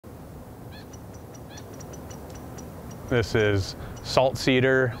This is Salt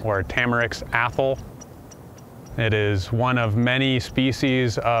Cedar, or Tamarix aphylla. It is one of many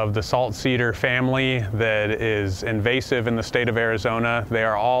species of the Salt Cedar family that is invasive in the state of Arizona. They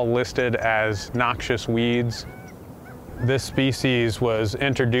are all listed as noxious weeds. This species was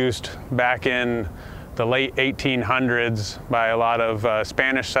introduced back in the late 1800s by a lot of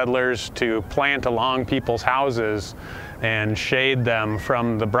Spanish settlers to plant along people's houses and shade them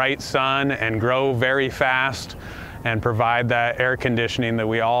from the bright sun and grow very fast and provide that air conditioning that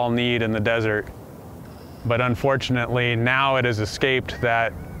we all need in the desert. But unfortunately, now it has escaped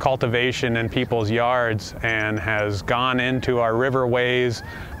that cultivation in people's yards and has gone into our riverways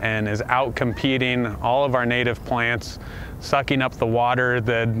and is outcompeting all of our native plants, sucking up the water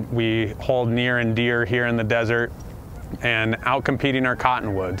that we hold near and dear here in the desert, and outcompeting our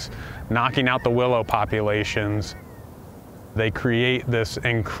cottonwoods, knocking out the willow populations. They create this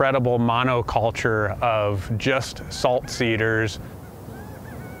incredible monoculture of just salt cedars.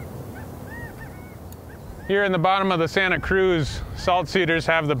 Here in the bottom of the Santa Cruz, salt cedars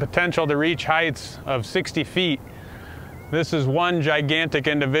have the potential to reach heights of 60 feet. This is one gigantic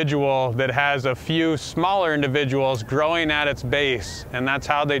individual that has a few smaller individuals growing at its base, and that's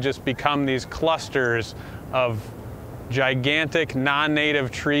how they just become these clusters of gigantic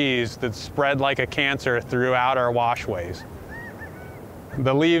non-native trees that spread like a cancer throughout our washways.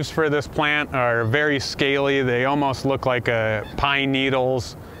 The leaves for this plant are very scaly. They almost look like pine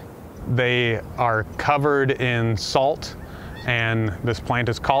needles. They are covered in salt, and this plant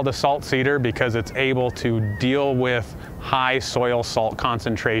is called a salt cedar because it's able to deal with high soil salt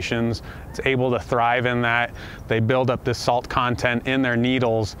concentrations. It's able to thrive in that. They build up this salt content in their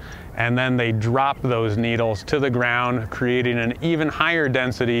needles, and then they drop those needles to the ground, creating an even higher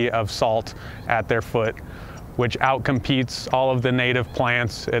density of salt at their foot, which outcompetes all of the native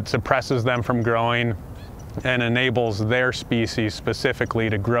plants. It suppresses them from growing and enables their species specifically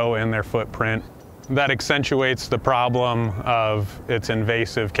to grow in their footprint. That accentuates the problem of its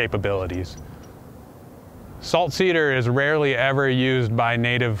invasive capabilities. Salt cedar is rarely ever used by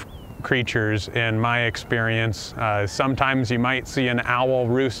native creatures in my experience. Sometimes you might see an owl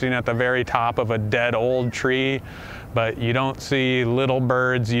roosting at the very top of a dead old tree, but you don't see little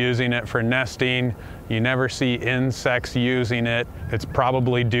birds using it for nesting. You never see insects using it. It's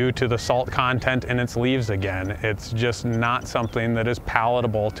probably due to the salt content in its leaves again. It's just not something that is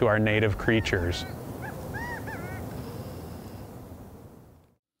palatable to our native creatures.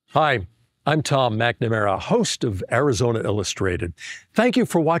 Hi, I'm Tom McNamara, host of Arizona Illustrated. Thank you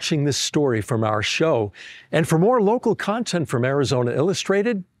for watching this story from our show. And for more local content from Arizona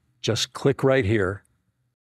Illustrated, just click right here.